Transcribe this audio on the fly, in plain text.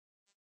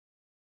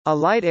A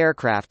light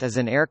aircraft is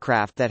an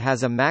aircraft that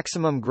has a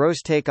maximum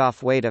gross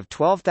takeoff weight of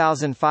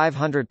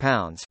 12,500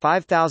 pounds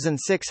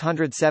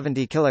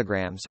 (5,670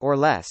 kilograms) or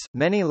less.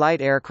 Many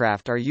light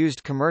aircraft are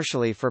used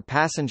commercially for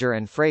passenger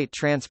and freight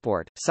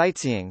transport,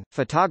 sightseeing,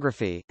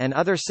 photography, and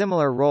other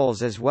similar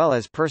roles as well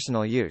as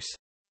personal use.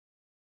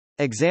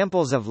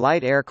 Examples of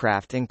light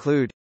aircraft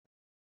include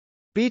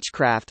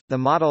Beechcraft, the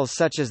models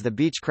such as the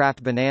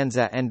Beechcraft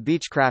Bonanza and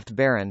Beechcraft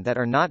Baron that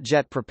are not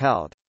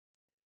jet-propelled.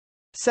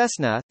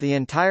 Cessna, the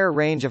entire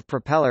range of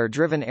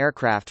propeller-driven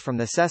aircraft from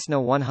the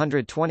Cessna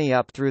 120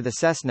 up through the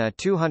Cessna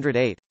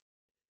 208.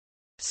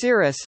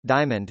 Cirrus,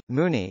 Diamond,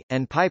 Mooney,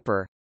 and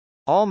Piper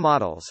 — all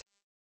models.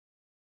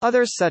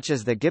 Others such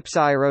as the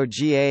Gipsaero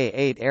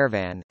GA-8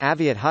 Airvan,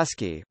 Aviat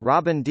Husky,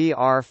 Robin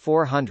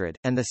DR-400,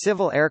 and the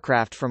civil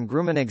aircraft from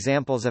Grumman.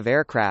 Examples of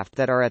aircraft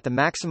that are at the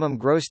maximum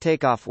gross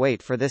takeoff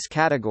weight for this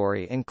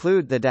category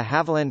include the de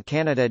Havilland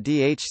Canada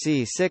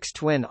DHC-6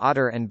 Twin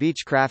Otter and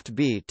Beechcraft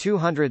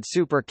B-200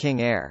 Super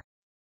King Air.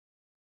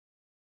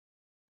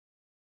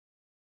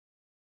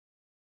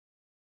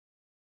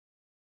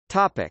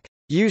 Topic: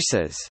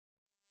 Uses.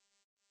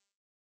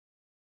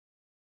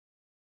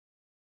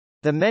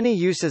 The many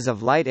uses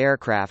of light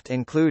aircraft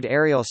include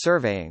aerial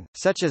surveying,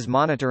 such as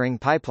monitoring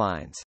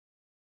pipelines.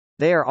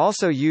 They are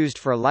also used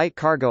for light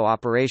cargo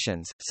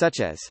operations, such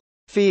as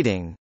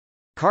feeding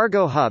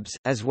cargo hubs,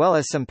 as well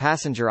as some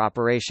passenger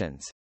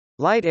operations.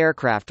 Light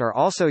aircraft are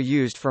also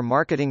used for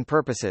marketing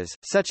purposes,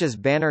 such as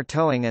banner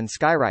towing and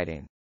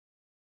skywriting.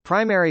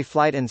 Primary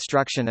flight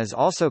instruction is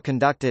also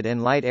conducted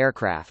in light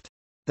aircraft.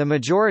 The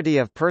majority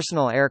of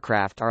personal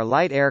aircraft are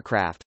light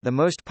aircraft, the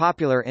most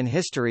popular in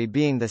history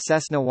being the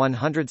Cessna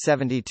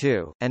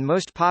 172, and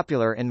most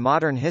popular in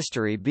modern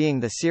history being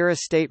the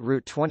Cirrus State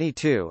Route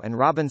 22 and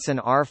Robinson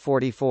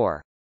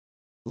R-44.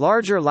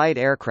 Larger light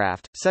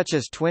aircraft, such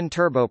as twin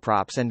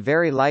turboprops and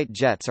very light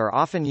jets, are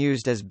often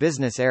used as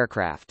business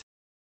aircraft.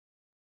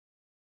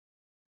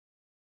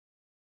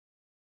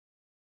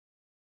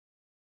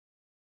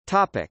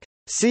 Topic.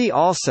 See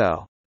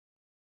also: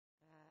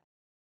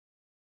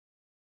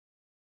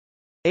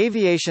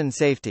 Aviation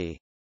safety,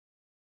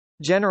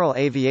 General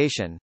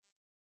aviation,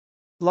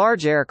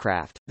 Large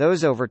aircraft,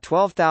 those over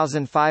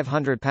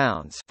 12,500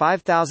 pounds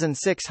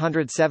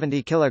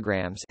 (5,670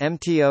 kilograms)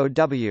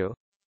 MTOW,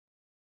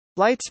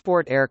 Light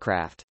sport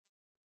aircraft.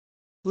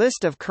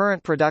 List of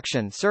current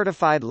production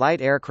certified light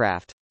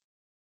aircraft.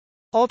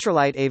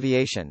 Ultralight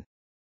aviation.